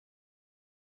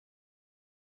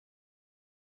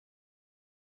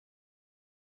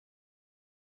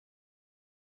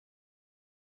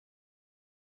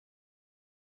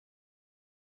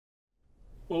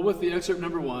Well, with the excerpt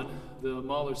number 1, the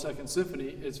Mahler Second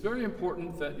Symphony, it's very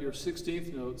important that your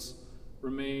 16th notes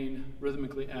remain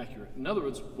rhythmically accurate. In other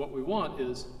words, what we want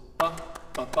is ba,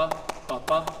 ba, ba, ba,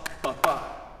 ba, ba, ba.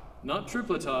 Not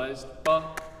tripletized,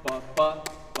 ba, ba, ba,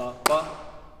 ba, ba,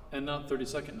 and not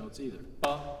 32nd notes either.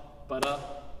 Ba, ba, da,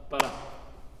 ba, da.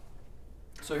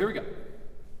 So here we go.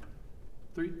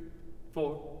 3,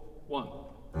 4, 1.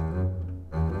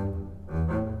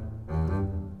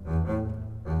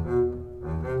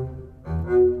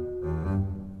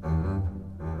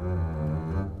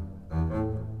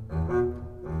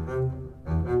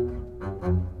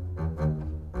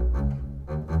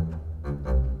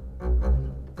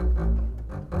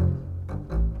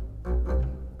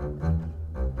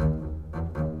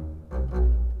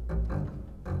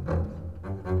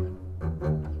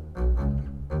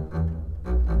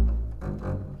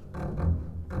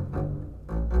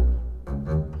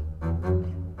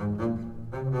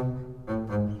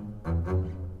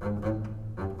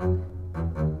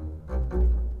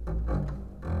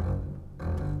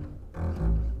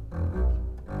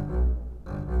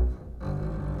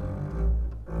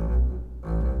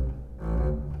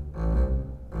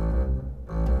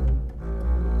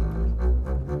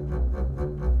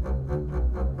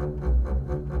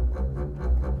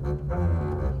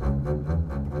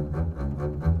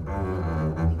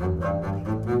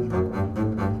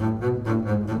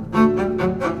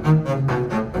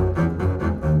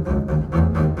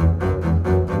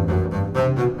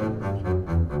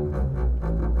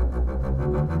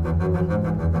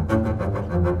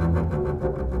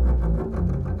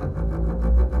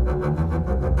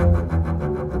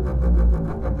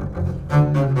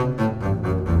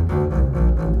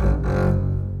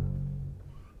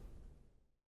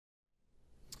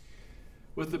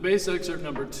 With the bass excerpt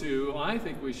number 2, I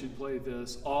think we should play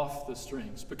this off the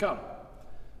string, spiccato.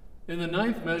 In the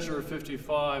 9th measure of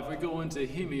 55, we go into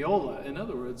hemiola. In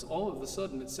other words, all of a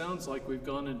sudden it sounds like we've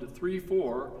gone into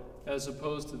 3/4 as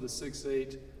opposed to the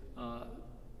 6/8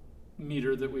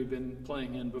 meter that we've been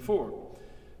playing in before.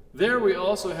 There we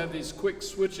also have these quick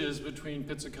switches between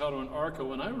pizzicato and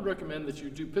arco, and I would recommend that you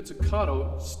do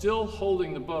pizzicato still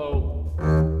holding the bow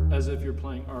as if you're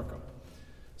playing arco.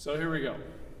 So here we go.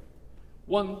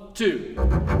 1, 2.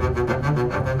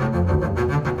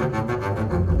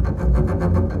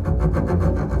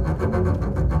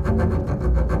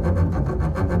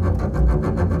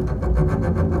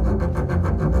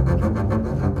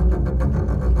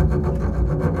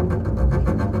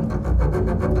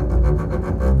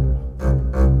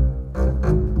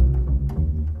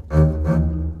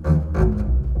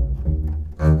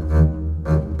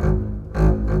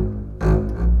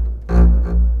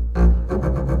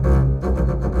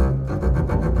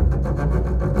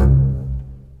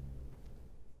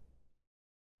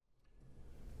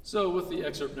 So with the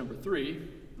excerpt number 3,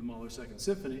 the Mahler Second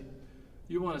Symphony,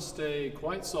 you want to stay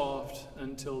quite soft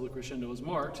until the crescendo is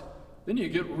marked. Then you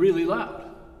get really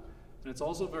loud. And it's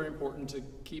also very important to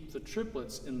keep the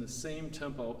triplets in the same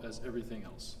tempo as everything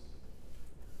else.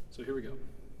 So here we go.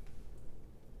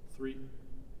 3,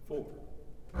 4.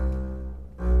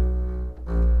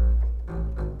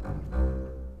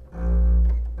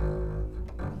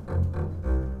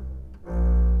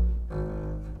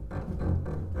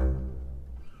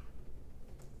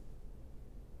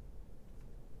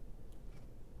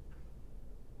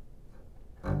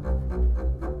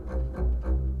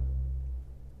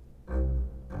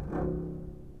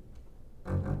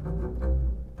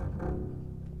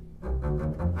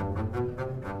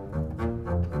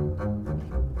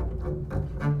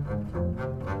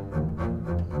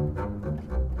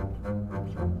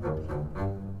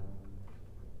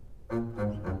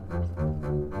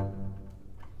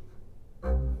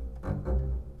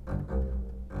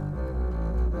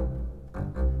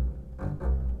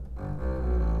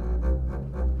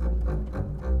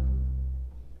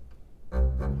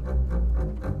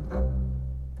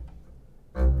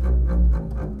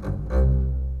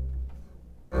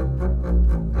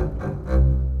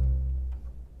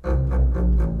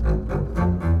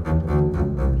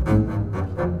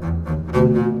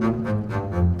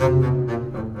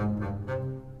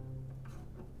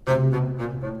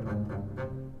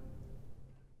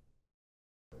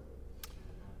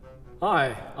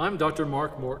 Hi, I'm Dr.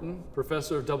 Mark Morton,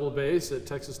 professor of double bass at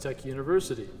Texas Tech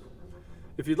University.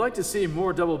 If you'd like to see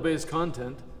more double bass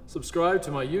content, subscribe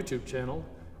to my YouTube channel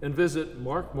and visit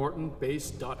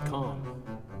markmortonbass.com.